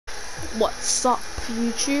What's up,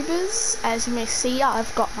 YouTubers? As you may see,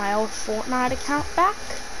 I've got my old Fortnite account back.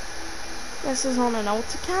 This is on an old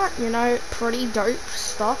account, you know, pretty dope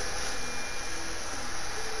stuff.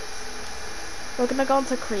 We're gonna go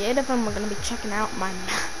into creative and we're gonna be checking out my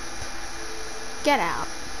map. Get out.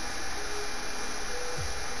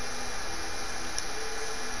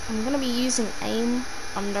 I'm gonna be using aim,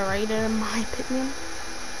 underrated in my opinion.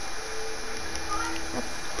 A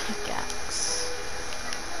pickaxe.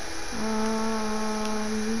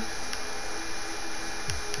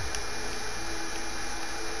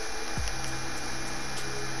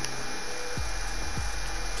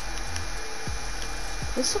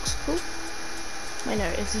 This looks cool. Wait, no,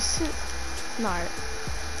 is this it? No,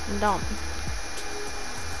 I'm dumb.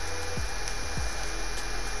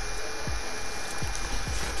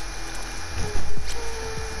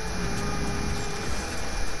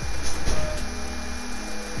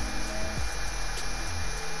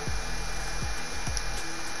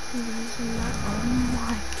 Oh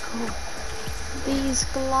my god. These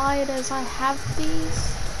gliders, I have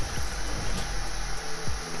these.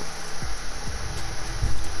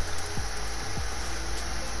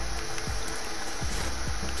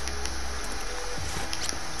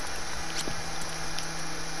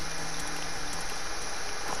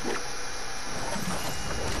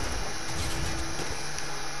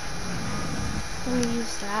 Let me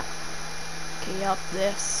use that. Okay, up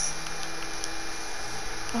this.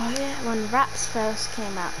 Oh yeah, when Raps first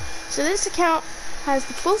came out. So this account has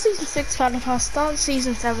the full Season 6 Battle Pass, start of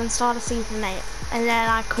Season 7, start of Season 8. And then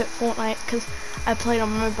I quit Fortnite because I played on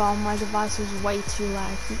mobile, my device was way too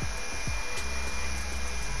laggy.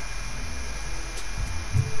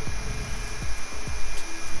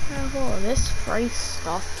 I have all of this free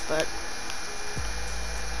stuff, but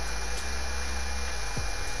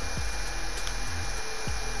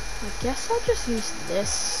I guess I'll just use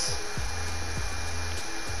this.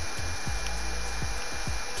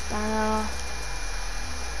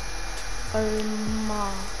 Oh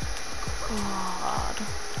my god.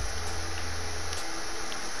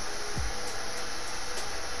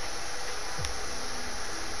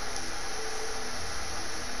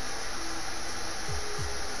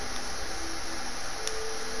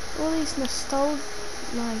 All these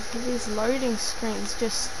these loading screens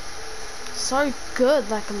just so good.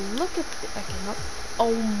 Like, look at the, okay, not,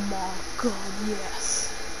 oh my god, yes.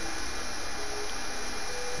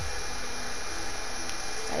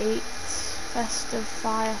 8 festive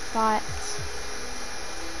firefights.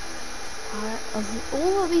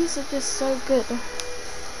 All of these are just so good. Okay,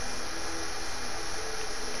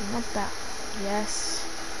 not that. Yes,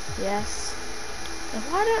 yes. And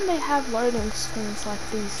why don't they have loading screens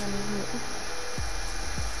like these anymore?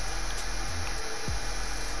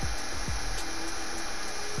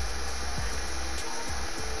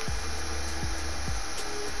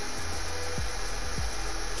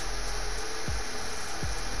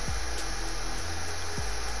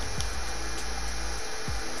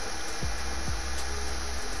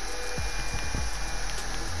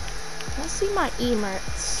 Let's see my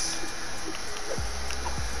emotes.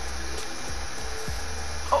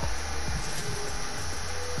 Oh!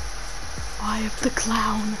 Eye of the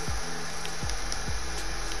Clown.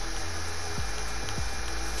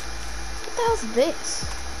 What the hell's this?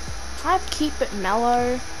 I have Keep It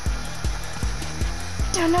Mellow.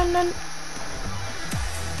 No, no, no.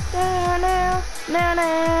 No, no, no,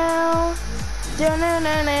 no. No, no,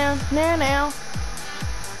 no, no, no, no.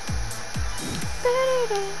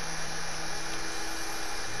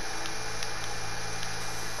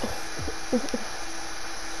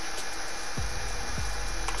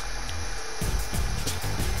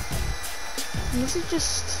 This is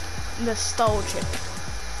just nostalgic.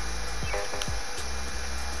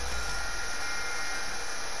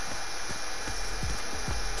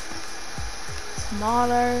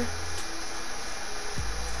 Tomato.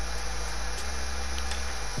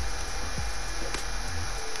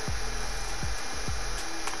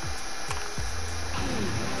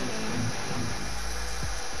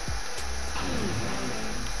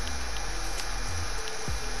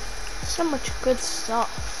 So much good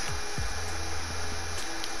stuff.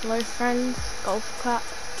 Hello friends, golf clap.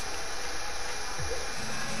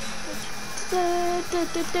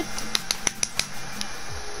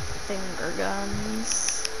 Finger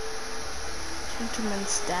guns. Gentleman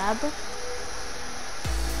stab.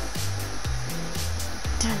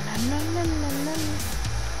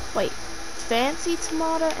 Wait, fancy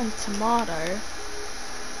tomato and tomato.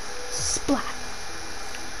 Splat.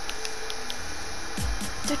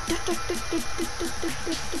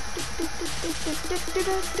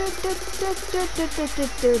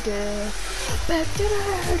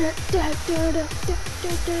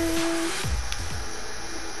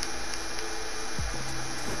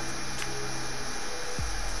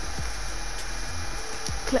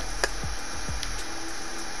 Click.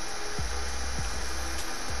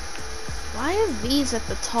 Why are these at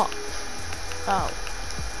the top? Oh.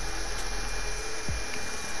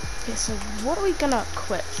 Okay, so what are we gonna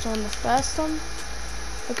equip? So on the first one,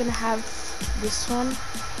 we're gonna have this one.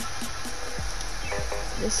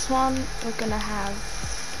 This one, we're gonna have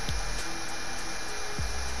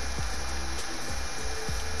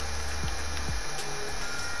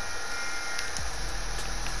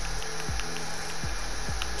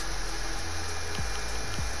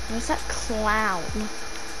where's that clown?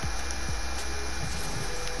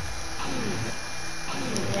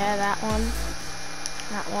 Yeah, that one.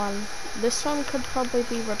 That one. This one could probably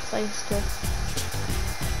be replaced with.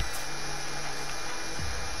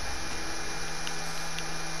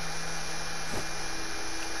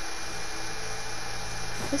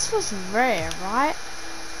 This was rare, right?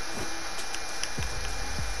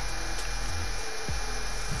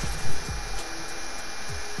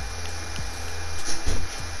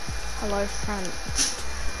 Hello, friend.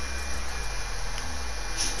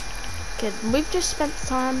 Okay, we've just spent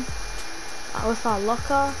time with our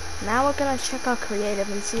locker. Now we're gonna check our creative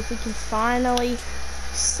and see if we can finally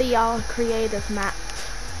see our creative map.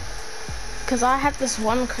 Because I have this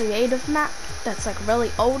one creative map that's like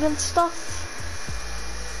really old and stuff.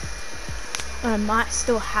 I might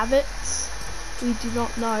still have it. We do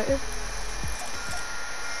not know.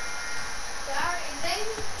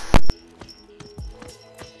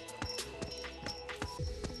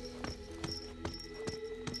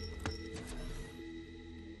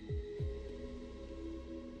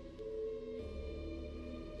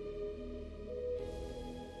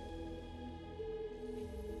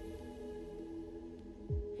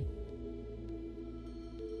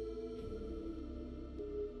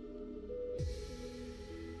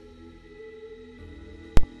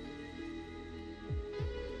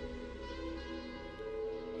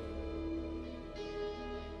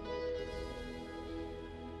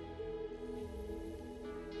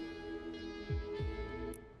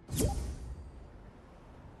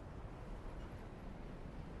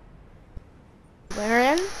 We're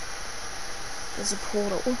in. There's a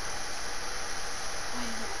portal. Wait,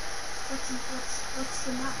 what's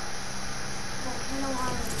the map? Volcano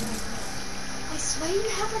Island. I swear you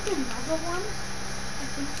have like another one. I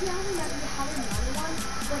think you have another one.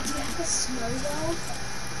 What, do you have a snow world?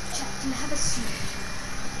 Check, do you have a snow?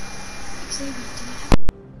 Xavier, do you have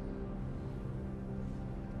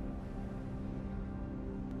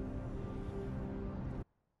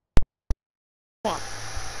one?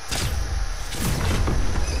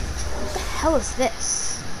 What the hell is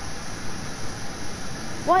this?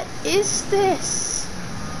 What is this?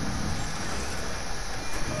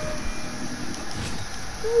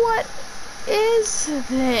 What is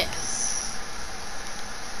this?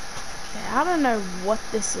 Okay, I don't know what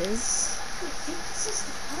this is. I think this is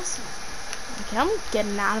the first one. Okay, I'm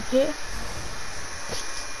getting out of here.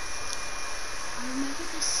 I remember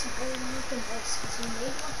this song the most because we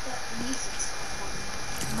made like the easiest one.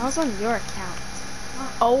 That was on your account.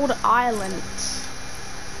 Oh. Old Island.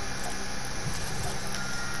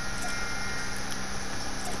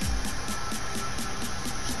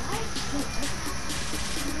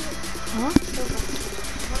 Huh?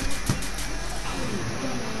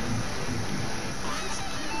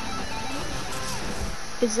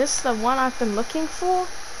 Is this the one I've been looking for?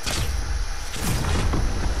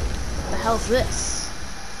 What the hell's this?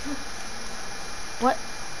 What?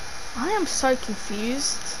 I am so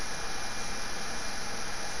confused.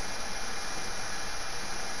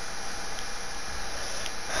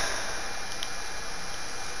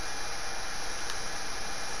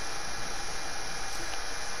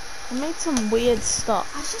 I made some weird stuff.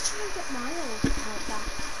 I should try and get my old account back.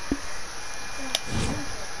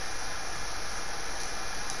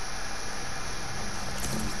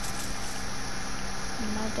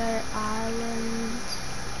 Another island.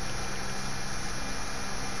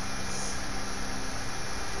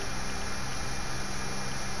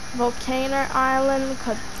 Volcano Island.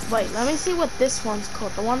 Wait, let me see what this one's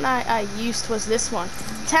called. The one I used was this one.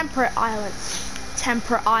 Temperate Island.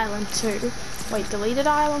 Temperate Island 2. Wait, deleted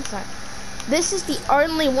island? No. This is the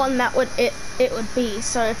only one that it would be,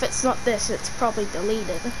 so if it's not this, it's probably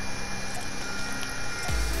deleted. You've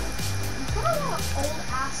got a lot of old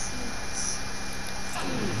ass units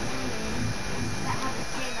that haven't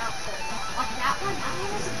came out for a while. Like that one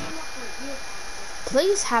hasn't came out for a year.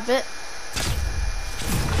 please have it.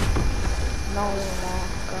 No, oh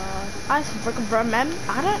god. I remember.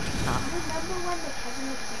 I don't know. Remember when the Kevin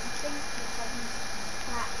McCain thing? Kevin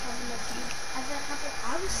McCain.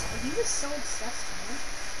 He was so obsessed, man.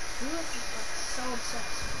 He was just like so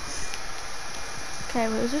obsessed. Okay,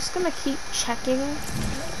 we're just gonna keep checking.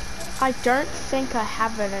 I don't think I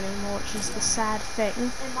have it anymore, which is the sad thing.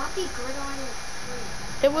 It might be Gridiron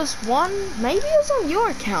 3. It was one, maybe it was on your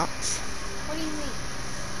account. What do you mean?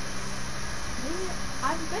 Maybe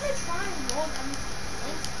I'm gonna try and log on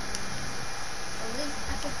link. A link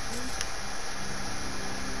epic link.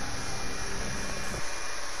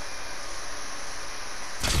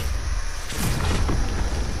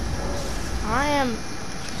 I am.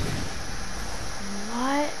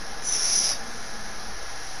 What?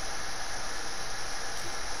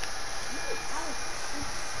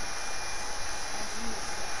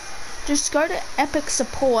 Just go to Epic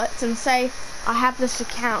Supports and say, I have this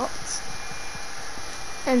account.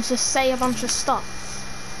 And just say a bunch of stuff.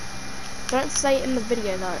 Don't say it in the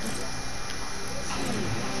video though.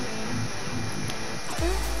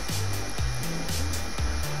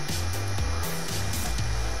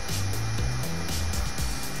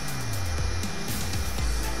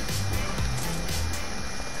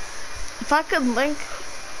 If I could link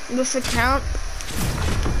this account,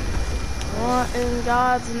 what in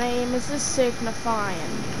God's name is this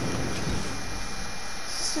signifying?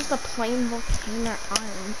 This is a plain volcano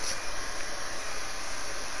island.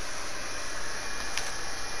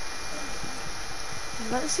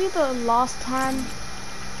 Let's see the last time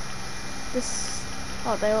this.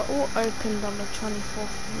 Oh, they were all opened on the 24th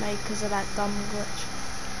of May because of that dumb glitch.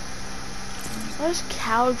 Where's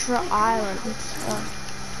Caldra Island?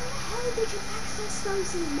 How did you access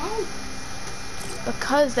those in May?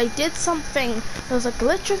 Because they did something. There was a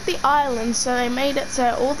glitch with the island, so they made it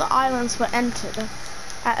so all the islands were entered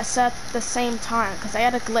at the same time. Because they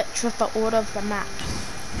had a glitch with the order of the maps.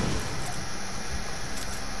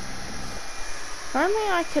 If only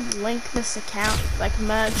I could link this account, like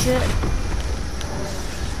merge it.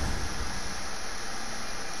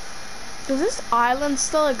 Does this island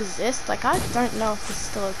still exist? Like, I don't know if it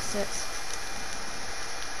still exists.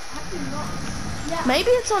 Yeah.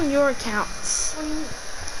 Maybe it's on your accounts.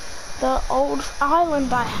 The old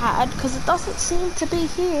island I had, because it doesn't seem to be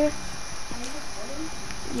here.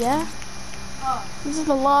 Yeah. Oh. This is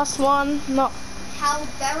the last one. Not.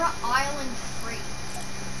 Caldera Island 3.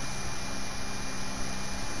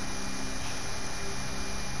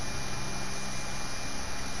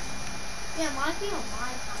 Yeah, it might be on my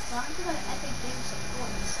account, so I have to go to Epic Games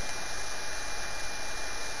Supports.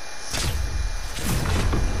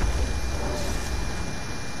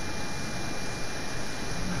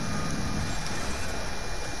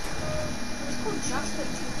 It's called Just the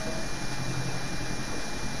Two.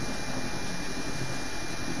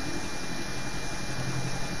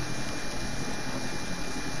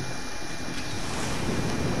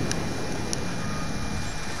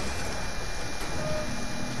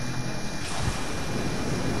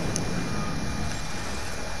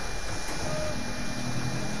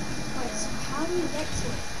 How do you get to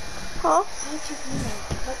it? Huh? How did you email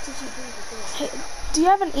it? What did you do to do it? Hey, do you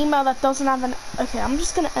have an email that doesn't have an... Okay, I'm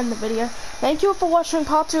just going to end the video. Thank you for watching.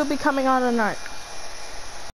 Part 2 will be coming out tonight.